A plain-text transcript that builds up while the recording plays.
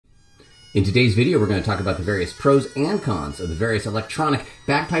In today's video, we're going to talk about the various pros and cons of the various electronic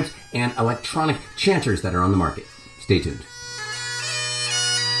bagpipes and electronic chanters that are on the market. Stay tuned.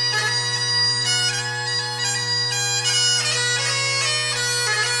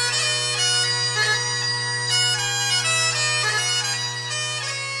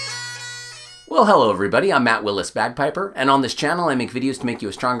 Well, hello everybody, I'm Matt Willis Bagpiper, and on this channel I make videos to make you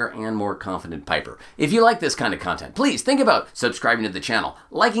a stronger and more confident piper. If you like this kind of content, please think about subscribing to the channel,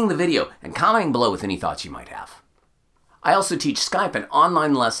 liking the video, and commenting below with any thoughts you might have. I also teach Skype and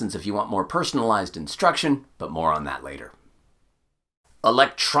online lessons if you want more personalized instruction, but more on that later.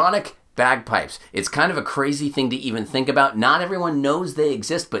 Electronic bagpipes. It's kind of a crazy thing to even think about. Not everyone knows they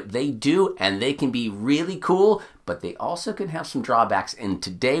exist, but they do, and they can be really cool, but they also can have some drawbacks. And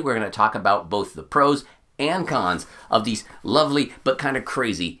today we're going to talk about both the pros and cons of these lovely but kind of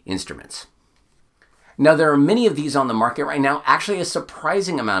crazy instruments. Now, there are many of these on the market right now, actually a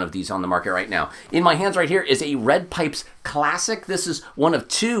surprising amount of these on the market right now. In my hands right here is a Red Pipes Classic. This is one of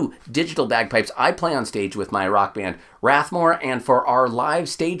two digital bagpipes I play on stage with my rock band, Rathmore, and for our live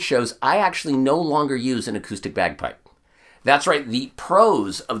stage shows, I actually no longer use an acoustic bagpipe. That's right, the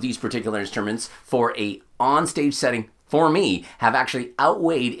pros of these particular instruments for a on-stage setting, for me, have actually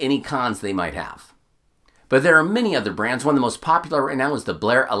outweighed any cons they might have. But there are many other brands. One of the most popular right now is the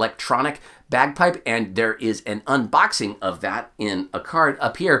Blair Electronic Bagpipe, and there is an unboxing of that in a card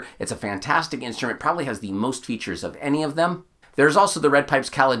up here. It's a fantastic instrument, probably has the most features of any of them. There's also the Red Pipes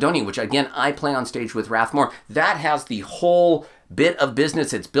Caledonia, which again, I play on stage with Rathmore. That has the whole bit of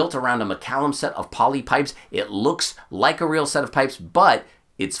business. It's built around a McCallum set of poly pipes. It looks like a real set of pipes, but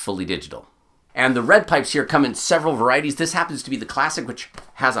it's fully digital. And the Red Pipes here come in several varieties. This happens to be the Classic, which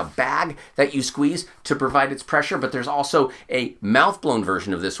has a bag that you squeeze to provide its pressure, but there's also a mouth-blown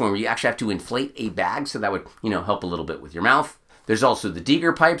version of this one where you actually have to inflate a bag, so that would, help a little bit with your mouth. There's also the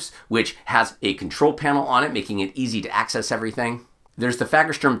Deeger Pipes, which has a control panel on it, making it easy to access everything. There's the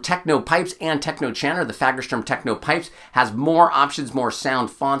Fagerstrom Techno Pipes and Techno Chanter. The Fagerstrom Techno Pipes has more options, more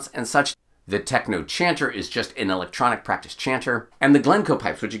sound fonts and such. The Techno Chanter is just an electronic practice chanter. And the Glencoe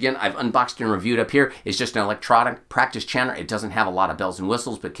Pipes, which again, I've unboxed and reviewed up here, is just an electronic practice chanter. It doesn't have a lot of bells and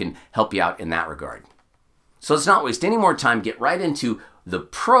whistles, but can help you out in that regard. So let's not waste any more time, get right into the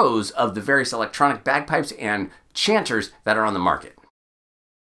pros of the various electronic bagpipes and chanters that are on the market.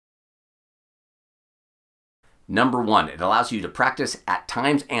 Number one, it allows you to practice at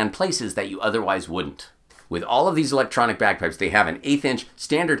times and places that you otherwise wouldn't. With all of these electronic bagpipes, they have an 1/8 inch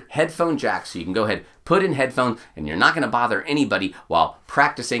standard headphone jack, so you can go ahead, put in headphones, and you're not going to bother anybody while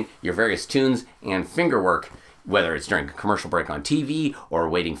practicing your various tunes and finger work, whether it's during a commercial break on TV or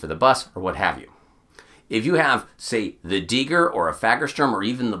waiting for the bus or what have you. If you have, say, the Deeger or a Fagerstrom or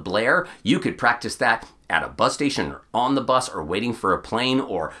even the Blair, you could practice that at a bus station or on the bus or waiting for a plane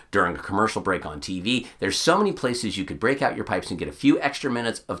or during a commercial break on TV. There's so many places you could break out your pipes and get a few extra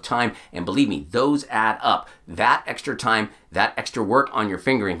minutes of time, and believe me, those add up. That extra time, that extra work on your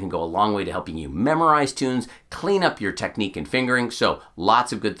fingering can go a long way to helping you memorize tunes, clean up your technique in fingering, so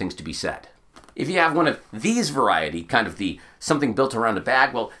lots of good things to be said. If you have one of these variety, kind of the something built around a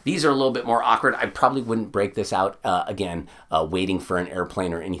bag, well, these are a little bit more awkward. I probably wouldn't break this out again, waiting for an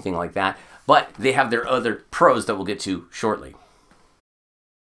airplane or anything like that, but they have their other pros that we'll get to shortly.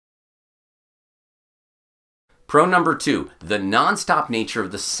 Pro number two, the non-stop nature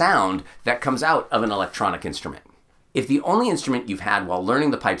of the sound that comes out of an electronic instrument. If the only instrument you've had while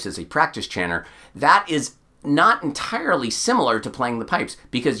learning the pipes is a practice chanter, that is not entirely similar to playing the pipes,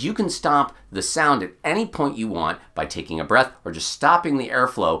 because you can stop the sound at any point you want by taking a breath or just stopping the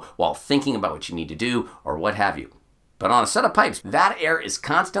airflow while thinking about what you need to do or what have you. But on a set of pipes, that air is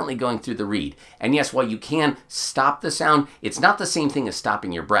constantly going through the reed. And yes, while you can stop the sound, it's not the same thing as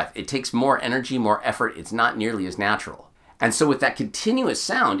stopping your breath. It takes more energy, more effort. It's not nearly as natural. And so with that continuous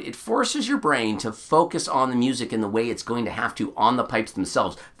sound, it forces your brain to focus on the music in the way it's going to have to on the pipes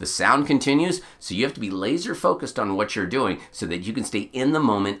themselves. The sound continues, so you have to be laser focused on what you're doing so that you can stay in the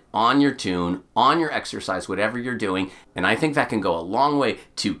moment, on your tune, on your exercise, whatever you're doing. And I think that can go a long way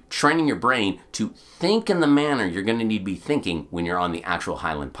to training your brain to think in the manner you're going to need to be thinking when you're on the actual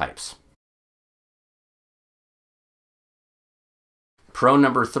Highland pipes. Pro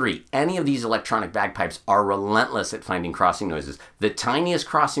number three, any of these electronic bagpipes are relentless at finding crossing noises. The tiniest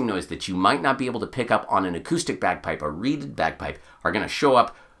crossing noise that you might not be able to pick up on an acoustic bagpipe, a reeded bagpipe, are going to show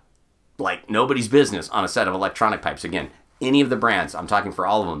up like nobody's business on a set of electronic pipes. Again, any of the brands, I'm talking for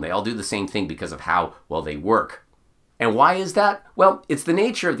all of them, they all do the same thing because of how well they work. And why is that? Well, it's the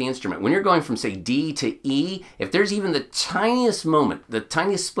nature of the instrument. When you're going from, say, D to E, if there's even the tiniest moment, the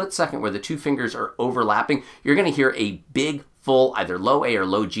tiniest split second where the two fingers are overlapping, you're going to hear a big full, either low A or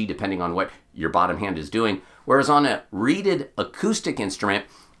low G, depending on what your bottom hand is doing. Whereas on a reeded acoustic instrument,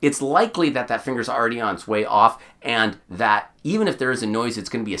 it's likely that that finger's already on its way off, and that even if there is a noise, it's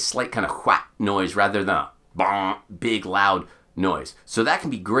going to be a slight kind of whack noise rather than a bong, big, loud noise. So that can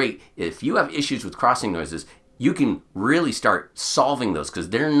be great. If you have issues with crossing noises, you can really start solving those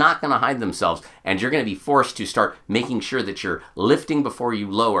because they're not going to hide themselves, and you're going to be forced to start making sure that you're lifting before you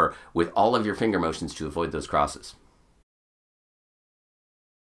lower with all of your finger motions to avoid those crosses.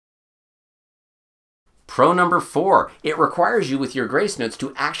 Pro number 4, it requires you with your grace notes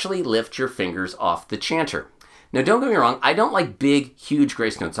to actually lift your fingers off the chanter. Now don't get me wrong, I don't like big, huge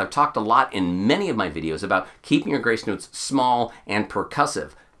grace notes. I've talked a lot in many of my videos about keeping your grace notes small and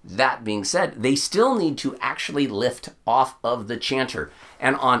percussive. That being said, they still need to actually lift off of the chanter.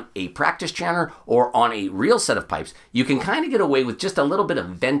 And on a practice chanter or on a real set of pipes, you can kind of get away with just a little bit of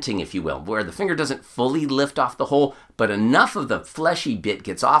venting, if you will, where the finger doesn't fully lift off the hole, but enough of the fleshy bit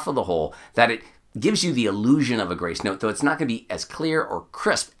gets off of the hole that it gives you the illusion of a grace note, though it's not going to be as clear or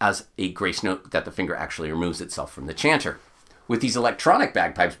crisp as a grace note that the finger actually removes itself from the chanter. With these electronic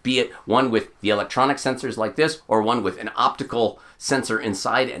bagpipes, be it one with the electronic sensors like this or one with an optical sensor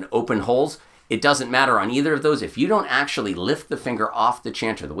inside and open holes, it doesn't matter on either of those. If you don't actually lift the finger off the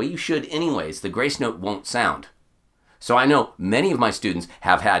chanter the way you should anyways, the grace note won't sound. So I know many of my students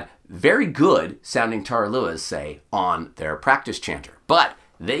have had very good sounding taraluas, say, on their practice chanter, but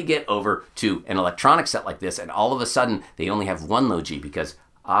they get over to an electronic set like this and all of a sudden they only have one low G because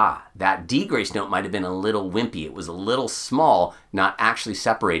that D grace note might have been a little wimpy. It was a little small, not actually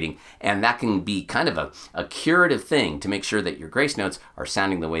separating, and that can be kind of a curative thing to make sure that your grace notes are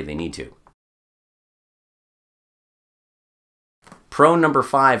sounding the way they need to. Pro number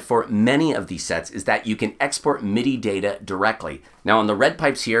 5 for many of these sets is that you can export MIDI data directly. Now on the red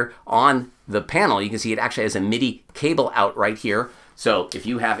pipes here on the panel, you can see it actually has a MIDI cable out right here. So if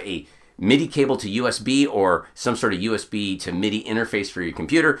you have a MIDI cable to USB or some sort of USB to MIDI interface for your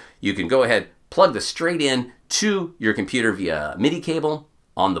computer, you can go ahead, plug this straight in to your computer via MIDI cable.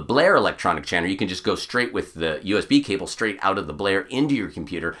 On the Blair electronic chanter, you can just go straight with the USB cable straight out of the Blair into your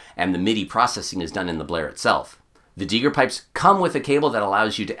computer, and the MIDI processing is done in the Blair itself. The Deeger pipes come with a cable that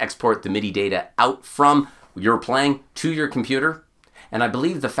allows you to export the MIDI data out from your playing to your computer, and I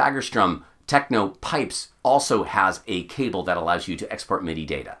believe the Fagerstrom Techno pipes also has a cable that allows you to export MIDI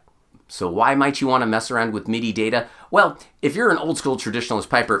data. So why might you want to mess around with MIDI data? Well, if you're an old school traditionalist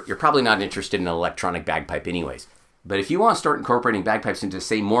piper, you're probably not interested in an electronic bagpipe anyways. But if you want to start incorporating bagpipes into,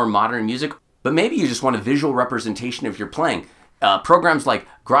 say, more modern music, but maybe you just want a visual representation of your playing, programs like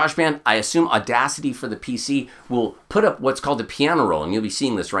GarageBand, I assume Audacity for the PC, will put up what's called a piano roll, and you'll be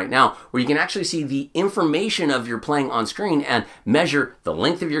seeing this right now, where you can actually see the information of your playing on screen and measure the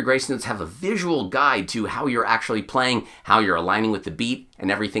length of your grace notes, have a visual guide to how you're actually playing, how you're aligning with the beat,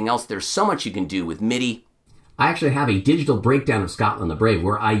 and everything else. There's so much you can do with MIDI. I actually have a digital breakdown of Scotland the Brave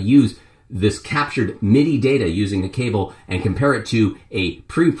where I use this captured MIDI data using a cable and compare it to a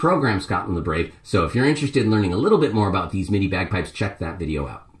pre-programmed Scotland the Brave. So if you're interested in learning a little bit more about these MIDI bagpipes, check that video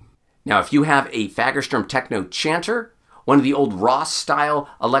out. Now, if you have a Fagerstrom Techno chanter, one of the old Ross style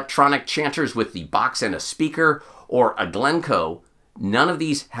electronic chanters with the box and a speaker, or a Glencoe, none of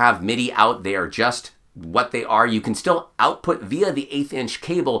these have MIDI out. They are just what they are. You can still output via the 1/8"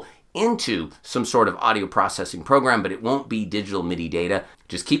 cable into some sort of audio processing program, but it won't be digital MIDI data.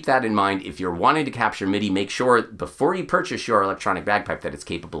 Just keep that in mind. If you're wanting to capture MIDI, make sure before you purchase your electronic bagpipe that it's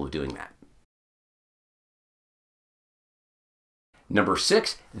capable of doing that. Number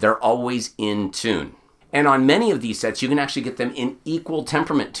 6, they're always in tune. And on many of these sets, you can actually get them in equal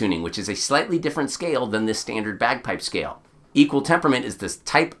temperament tuning, which is a slightly different scale than the standard bagpipe scale. Equal temperament is this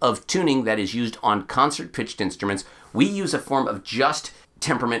type of tuning that is used on concert-pitched instruments. We use a form of just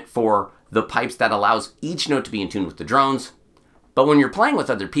temperament for the pipes that allows each note to be in tune with the drones. But when you're playing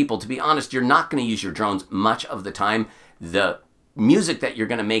with other people, to be honest, you're not going to use your drones much of the time. The music that you're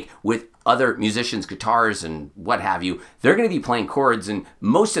going to make with other musicians, guitars and what have you, they're going to be playing chords, and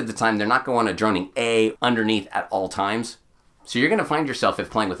most of the time they're not going to droning A underneath at all times. So you're going to find yourself, if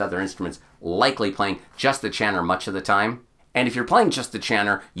playing with other instruments, likely playing just the chanter much of the time. And if you're playing just the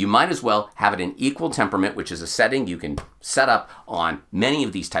chanter, you might as well have it in equal temperament, which is a setting you can set up on many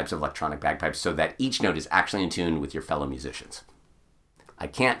of these types of electronic bagpipes so that each note is actually in tune with your fellow musicians. I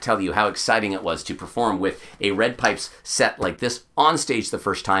can't tell you how exciting it was to perform with a Red Pipes set like this on stage the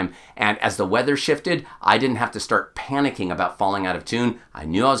first time, and as the weather shifted, I didn't have to start panicking about falling out of tune. I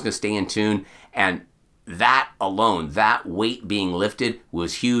knew I was going to stay in tune, and that alone, that weight being lifted,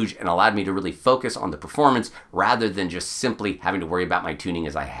 was huge and allowed me to really focus on the performance rather than just simply having to worry about my tuning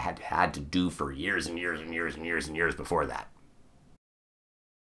as I had to do for years and years and years and years and years before that.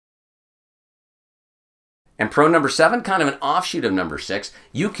 And pro number 7, kind of an offshoot of number 6,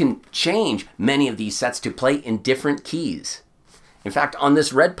 you can change many of these sets to play in different keys. In fact, on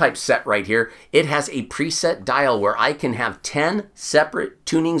this red pipe set right here, it has a preset dial where I can have 10 separate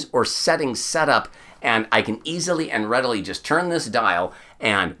tunings or settings set up, and I can easily and readily just turn this dial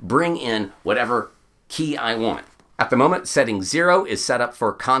and bring in whatever key I want. At the moment, setting 0 is set up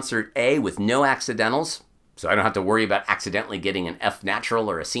for concert A with no accidentals, so I don't have to worry about accidentally getting an F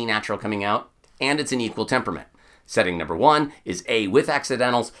natural or a C natural coming out, and it's an equal temperament. Setting number 1 is A with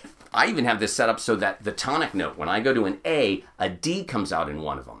accidentals. I even have this set up so that the tonic note, when I go to an A D comes out in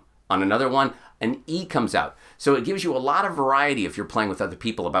one of them. On another one, an E comes out. So it gives you a lot of variety if you're playing with other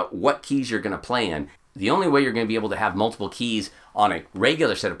people about what keys you're going to play in. The only way you're going to be able to have multiple keys on a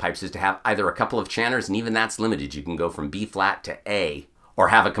regular set of pipes is to have either a couple of chanters, and even that's limited. You can go from B flat to A, or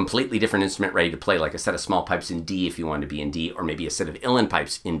have a completely different instrument ready to play, like a set of small pipes in D if you wanted to be in D, or maybe a set of uilleann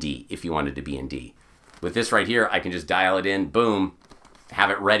pipes in D if you wanted to be in D. With this right here, I can just dial it in, boom, have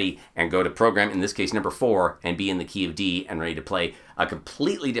it ready, and go to program, in this case number 4, and be in the key of D and ready to play a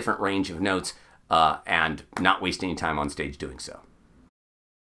completely different range of notes and not waste any time on stage doing so.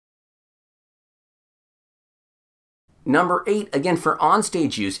 Number 8, again, for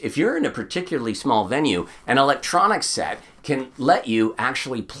onstage use, if you're in a particularly small venue, an electronic set can let you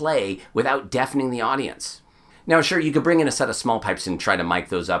actually play without deafening the audience. Now, sure, you could bring in a set of small pipes and try to mic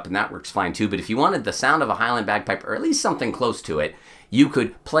those up, and that works fine too, but if you wanted the sound of a Highland bagpipe, or at least something close to it, you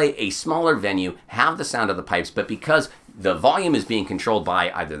could play a smaller venue, have the sound of the pipes, but because the volume is being controlled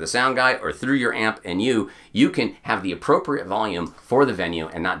by either the sound guy or through your amp and you can have the appropriate volume for the venue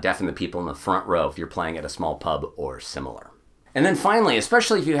and not deafen the people in the front row if you're playing at a small pub or similar. And then finally,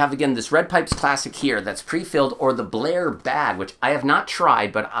 especially if you have, again, this Red Pipes Classic here that's pre-filled, or the Blair bag, which I have not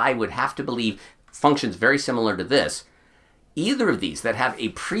tried, but I would have to believe functions very similar to this. Either of these that have a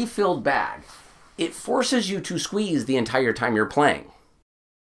pre-filled bag, it forces you to squeeze the entire time you're playing.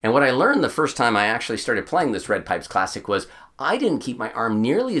 And what I learned the first time I actually started playing this Red Pipes Classic was I didn't keep my arm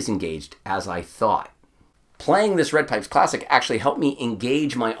nearly as engaged as I thought. Playing this Red Pipes Classic actually helped me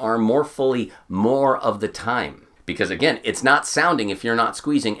engage my arm more fully more of the time. Because again, it's not sounding if you're not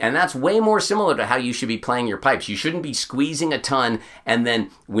squeezing, and that's way more similar to how you should be playing your pipes. You shouldn't be squeezing a ton and then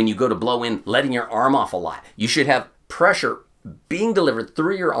when you go to blow in, letting your arm off a lot. You should have pressure being delivered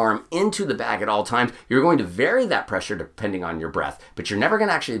through your arm into the bag at all times. You're going to vary that pressure depending on your breath, but you're never going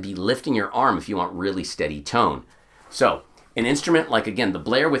to actually be lifting your arm if you want really steady tone. So an instrument like, again, the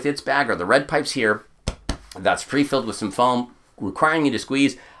Blair with its bag, or the Red Pipes here, that's pre-filled with some foam, requiring you to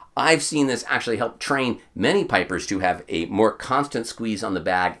squeeze, I've seen this actually help train many pipers to have a more constant squeeze on the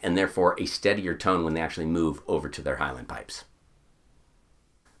bag and therefore a steadier tone when they actually move over to their Highland pipes.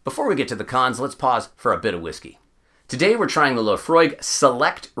 Before we get to the cons, let's pause for a bit of whiskey. Today we're trying the Laphroaig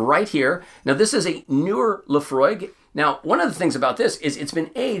Select right here. Now this is a newer Laphroaig. Now one of the things about this is it's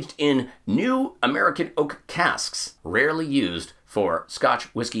been aged in new American oak casks, rarely used for Scotch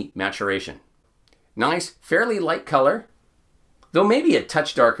whiskey maturation. Nice, fairly light color, though maybe a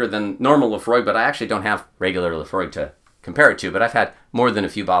touch darker than normal Laphroaig, but I actually don't have regular Laphroaig to compare it to, but I've had more than a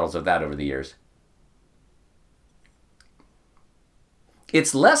few bottles of that over the years.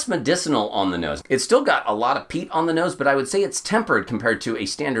 It's less medicinal on the nose. It's still got a lot of peat on the nose, but I would say it's tempered compared to a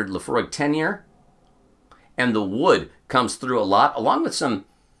standard Laphroaig 10-year. And the wood comes through a lot, along with some,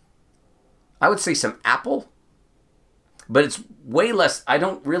 I would say some apple, but it's way less. I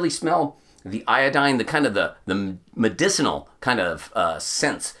don't really smell the iodine, the kind of the medicinal kind of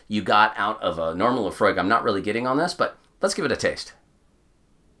sense you got out of a normal Laphroaig. I'm not really getting on this, but let's give it a taste.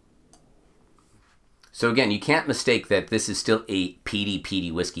 So again, you can't mistake that this is still a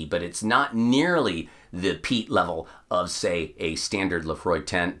peaty whiskey, but it's not nearly the peat level of, say, a standard Laphroaig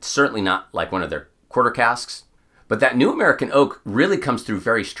 10. Certainly not like one of their quarter casks. But that new American oak really comes through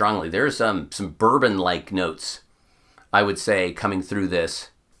very strongly. There's some bourbon-like notes, I would say, coming through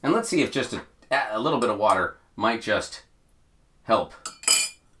this. And let's see if just a little bit of water might just help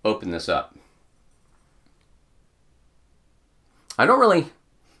open this up. I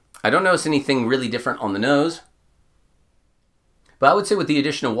don't notice anything really different on the nose, but I would say with the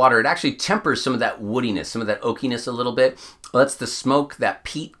addition of water, it actually tempers some of that woodiness, some of that oakiness a little bit. Lets the smoke, that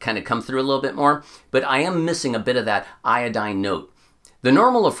peat, kind of come through a little bit more, but I am missing a bit of that iodine note. The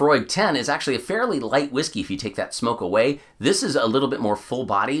normal Laphroaig 10 is actually a fairly light whiskey if you take that smoke away. This is a little bit more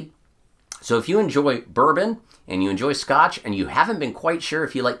full-bodied. So if you enjoy bourbon and you enjoy Scotch and you haven't been quite sure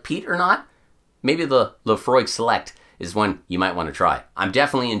if you like peat or not, maybe the Laphroaig Select is one you might want to try. I'm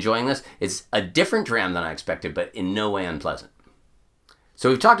definitely enjoying this. It's a different dram than I expected, but in no way unpleasant. So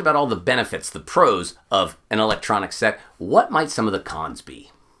we've talked about all the benefits, the pros of an electronic set. What might some of the cons be?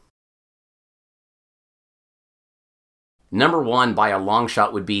 Number one, by a long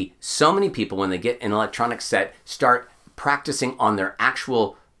shot, would be so many people, when they get an electronic set, start practicing on their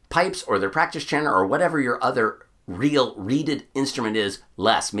actual pipes or their practice channel or whatever your other real reeded instrument is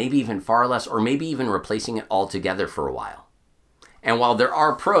less, maybe even far less, or maybe even replacing it altogether for a while. And while there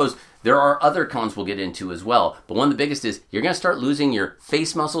are pros, there are other cons we'll get into as well. But one of the biggest is you're going to start losing your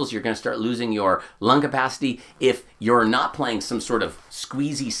face muscles. You're going to start losing your lung capacity. If you're not playing some sort of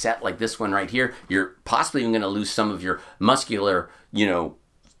squeezy set like this one right here, you're possibly even going to lose some of your muscular,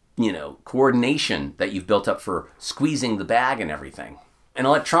 coordination that you've built up for squeezing the bag and everything. An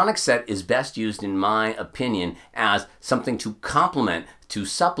electronic set is best used, in my opinion, as something to complement, to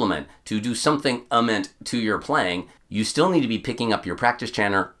supplement, to do something to your playing. You still need to be picking up your practice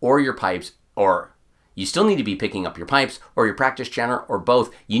channel or your pipes, or you still need to be picking up your pipes or your practice channel or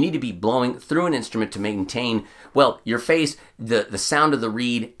both. You need to be blowing through an instrument to maintain, well, your face, the sound of the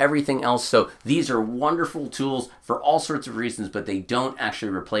reed, everything else. So these are wonderful tools for all sorts of reasons, but they don't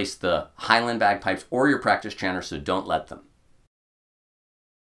actually replace the Highland bagpipes or your practice channel, so don't let them.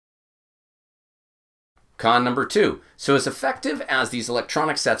 Con number two. So as effective as these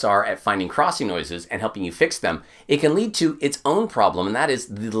electronic sets are at finding crossing noises and helping you fix them, it can lead to its own problem, and that is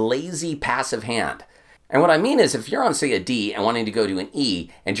the lazy passive hand. And what I mean is, if you're on, say, a D and wanting to go to an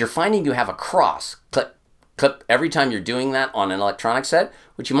E, and you're finding you have a cross, clip, clip, every time you're doing that on an electronic set,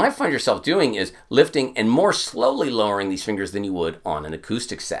 what you might find yourself doing is lifting and more slowly lowering these fingers than you would on an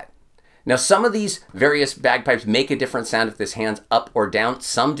acoustic set. Now, some of these various bagpipes make a different sound if this hand's up or down,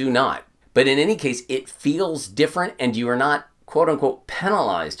 some do not. But in any case, it feels different, and you are not, quote unquote,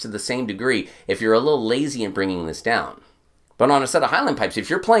 penalized to the same degree if you're a little lazy in bringing this down. But on a set of Highland pipes, if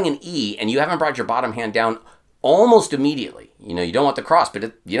you're playing an E and you haven't brought your bottom hand down almost immediately, you don't want the cross,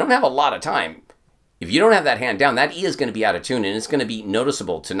 but you don't have a lot of time. If you don't have that hand down, that E is going to be out of tune, and it's going to be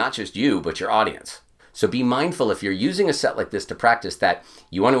noticeable to not just you, but your audience. So be mindful, if you're using a set like this to practice, that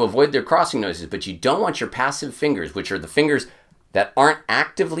you want to avoid their crossing noises, but you don't want your passive fingers, which are the fingers that aren't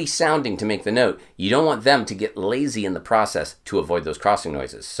actively sounding to make the note, you don't want them to get lazy in the process to avoid those crossing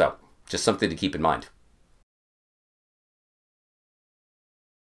noises. So just something to keep in mind.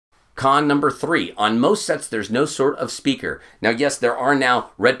 Con number three. On most sets, there's no sort of speaker. Now, yes, there are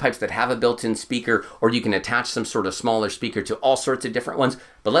now red pipes that have a built-in speaker, or you can attach some sort of smaller speaker to all sorts of different ones,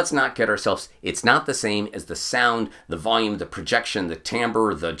 but let's not kid ourselves. It's not the same as the sound, the volume, the projection, the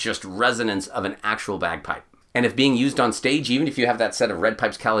timbre, the just resonance of an actual bagpipe. And if being used on stage, even if you have that set of Red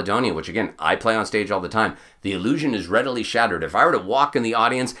Pipes Caledonia, which again, I play on stage all the time, the illusion is readily shattered. If I were to walk in the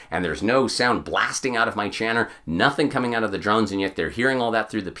audience and there's no sound blasting out of my channel, nothing coming out of the drones, and yet they're hearing all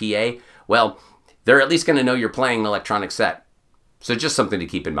that through the PA, well, they're at least going to know you're playing an electronic set. So just something to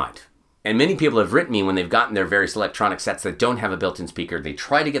keep in mind. And many people have written me when they've gotten their various electronic sets that don't have a built-in speaker. They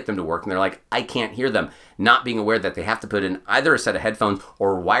try to get them to work, and they're like, I can't hear them, not being aware that they have to put in either a set of headphones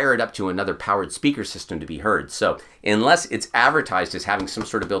or wire it up to another powered speaker system to be heard. So unless it's advertised as having some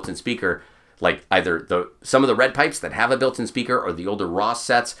sort of built-in speaker, like either some of the Red Pipes that have a built-in speaker or the older Ross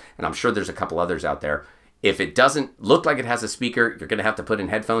sets, and I'm sure there's a couple others out there, if it doesn't look like it has a speaker, you're going to have to put in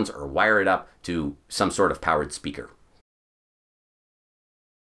headphones or wire it up to some sort of powered speaker.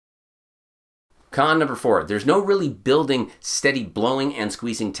 Con number four, there's no really building steady blowing and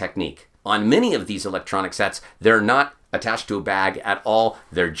squeezing technique. On many of these electronic sets, they're not attached to a bag at all.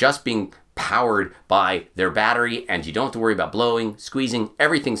 They're just being powered by their battery, and you don't have to worry about blowing, squeezing.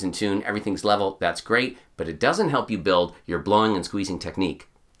 Everything's in tune, everything's level. That's great, but it doesn't help you build your blowing and squeezing technique.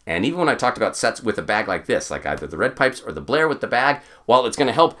 And even when I talked about sets with a bag like this, like either the Red Pipes or the Blair with the bag, while it's going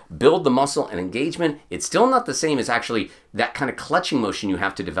to help build the muscle and engagement, it's still not the same as actually that kind of clutching motion you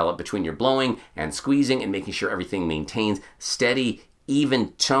have to develop between your blowing and squeezing and making sure everything maintains steady,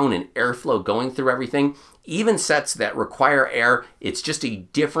 even tone and airflow going through everything. Even sets that require air, it's just a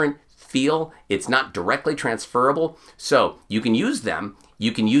different feel. It's not directly transferable. So you can use them.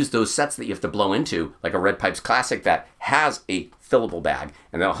 You can use those sets that you have to blow into, like a Red Pipes Classic that has a fillable bag,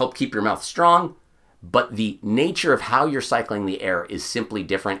 and that'll help keep your mouth strong, but the nature of how you're cycling the air is simply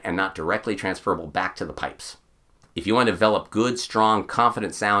different and not directly transferable back to the pipes. If you want to develop good, strong,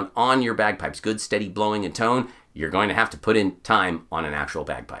 confident sound on your bagpipes, good, steady blowing and tone, you're going to have to put in time on an actual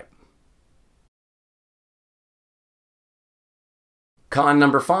bagpipe. Con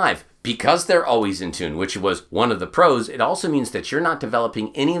number five, because they're always in tune, which was one of the pros, it also means that you're not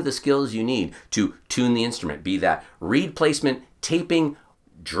developing any of the skills you need to tune the instrument, be that reed placement, taping,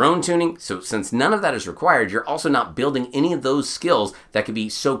 drone tuning. So since none of that is required, you're also not building any of those skills that could be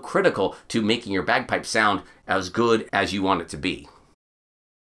so critical to making your bagpipe sound as good as you want it to be.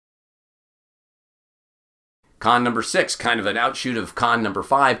 Con number six, kind of an outshoot of con number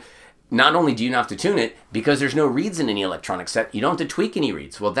five, not only do you not have to tune it, because there's no reeds in any electronic set, you don't have to tweak any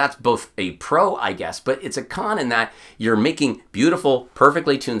reeds. Well, that's both a pro, I guess, but it's a con in that you're making beautiful,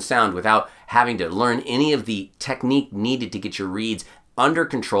 perfectly tuned sound without having to learn any of the technique needed to get your reeds under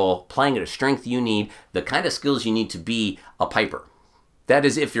control, playing at a strength you need, the kind of skills you need to be a piper. That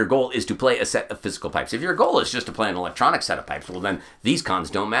is if your goal is to play a set of physical pipes. If your goal is just to play an electronic set of pipes, well then these cons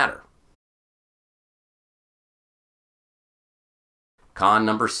don't matter. Con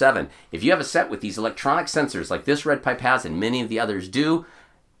number 7. If you have a set with these electronic sensors like this red pipe has and many of the others do,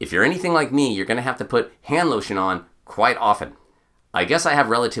 if you're anything like me, you're going to have to put hand lotion on quite often. I guess I have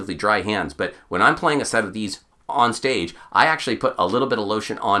relatively dry hands, but when I'm playing a set of these on stage, I actually put a little bit of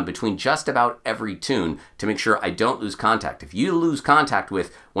lotion on between just about every tune to make sure I don't lose contact. If you lose contact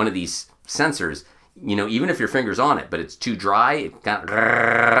with one of these sensors, you know, even if your finger's on it, but it's too dry,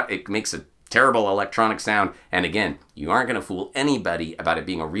 it makes a terrible electronic sound, and again, you aren't going to fool anybody about it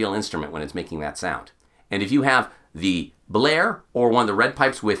being a real instrument when it's making that sound. And if you have the Blair or one of the red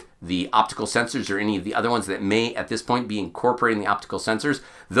pipes with the optical sensors or any of the other ones that may at this point be incorporating the optical sensors,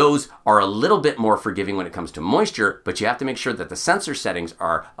 those are a little bit more forgiving when it comes to moisture, but you have to make sure that the sensor settings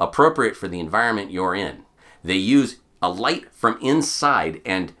are appropriate for the environment you're in. They use a light from inside,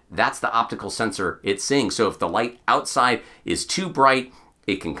 and that's the optical sensor it's seeing. So if the light outside is too bright,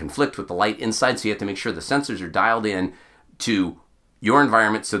 it can conflict with the light inside, so you have to make sure the sensors are dialed in to your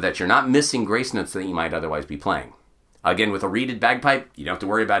environment so that you're not missing grace notes that you might otherwise be playing. Again, with a reeded bagpipe, you don't have to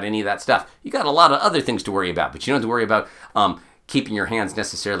worry about any of that stuff. You got a lot of other things to worry about, but you don't have to worry about keeping your hands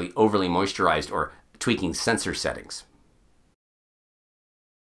necessarily overly moisturized or tweaking sensor settings.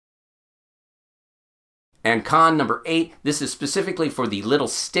 And con number 8, this is specifically for the little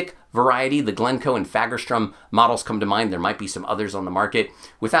stick variety. The Glencoe and Fagerstrom models come to mind. There might be some others on the market.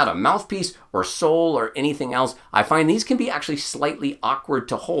 Without a mouthpiece or sole or anything else, I find these can be actually slightly awkward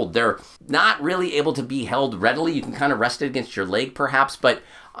to hold. They're not really able to be held readily. You can kind of rest it against your leg perhaps, but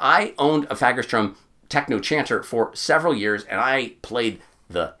I owned a Fagerstrom Techno Chanter for several years and I played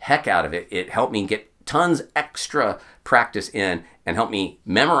the heck out of it. It helped me get tons extra practice in and helped me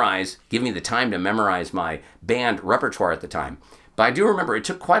memorize, give me the time to memorize my band repertoire at the time. But I do remember it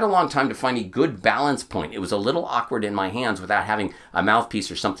took quite a long time to find a good balance point. It was a little awkward in my hands without having a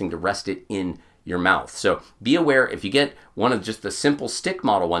mouthpiece or something to rest it in your mouth. So be aware if you get one of just the simple stick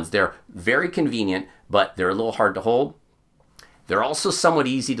model ones, they're very convenient, but they're a little hard to hold. They're also somewhat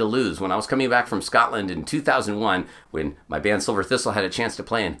easy to lose. When I was coming back from Scotland in 2001, when my band Silver Thistle had a chance to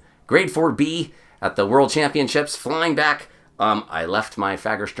play in Grade 4B at the World Championships, flying back, I left my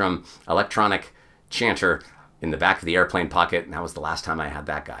Fagerstrom electronic chanter in the back of the airplane pocket, and that was the last time I had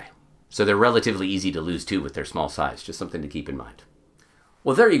that guy. So they're relatively easy to lose too with their small size, just something to keep in mind.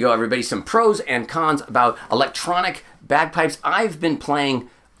 Well, there you go, everybody. Some pros and cons about electronic bagpipes. I've been playing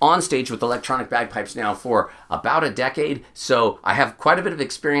on stage with electronic bagpipes now for about a decade, so I have quite a bit of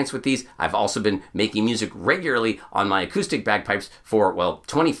experience with these. I've also been making music regularly on my acoustic bagpipes for, well,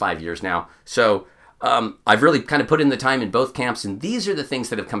 25 years now. So I've really kind of put in the time in both camps, and these are the things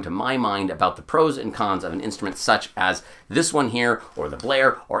that have come to my mind about the pros and cons of an instrument such as this one here, or the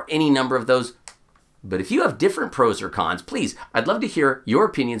Blair, or any number of those. But if you have different pros or cons, please, I'd love to hear your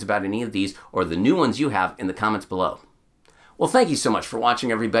opinions about any of these or the new ones you have in the comments below. Well, thank you so much for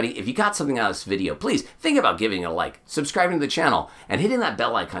watching, everybody. If you got something out of this video, please think about giving it a like, subscribing to the channel, and hitting that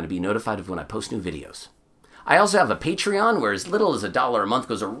bell icon to be notified of when I post new videos. I also have a Patreon where as little as $1 a month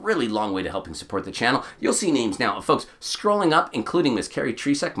goes a really long way to helping support the channel. You'll see names now of folks scrolling up, including Miss Carrie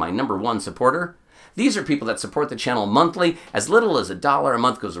Tresek, my #1 supporter. These are people that support the channel monthly. As little as $1 a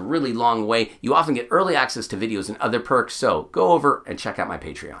month goes a really long way. You often get early access to videos and other perks, so go over and check out my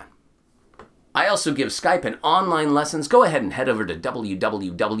Patreon. I also give Skype and online lessons. Go ahead and head over to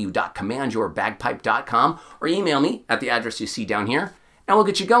www.commandyourbagpipe.com or email me at the address you see down here, and we'll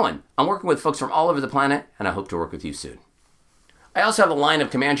get you going. I'm working with folks from all over the planet, and I hope to work with you soon. I also have a line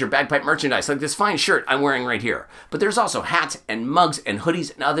of Command Your Bagpipe merchandise, like this fine shirt I'm wearing right here. But there's also hats and mugs and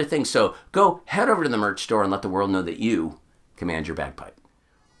hoodies and other things, so go head over to the merch store and let the world know that you command your bagpipe.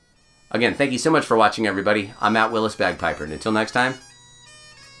 Again, thank you so much for watching, everybody. I'm Matt Willis Bagpiper, and until next time,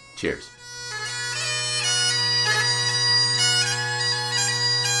 cheers.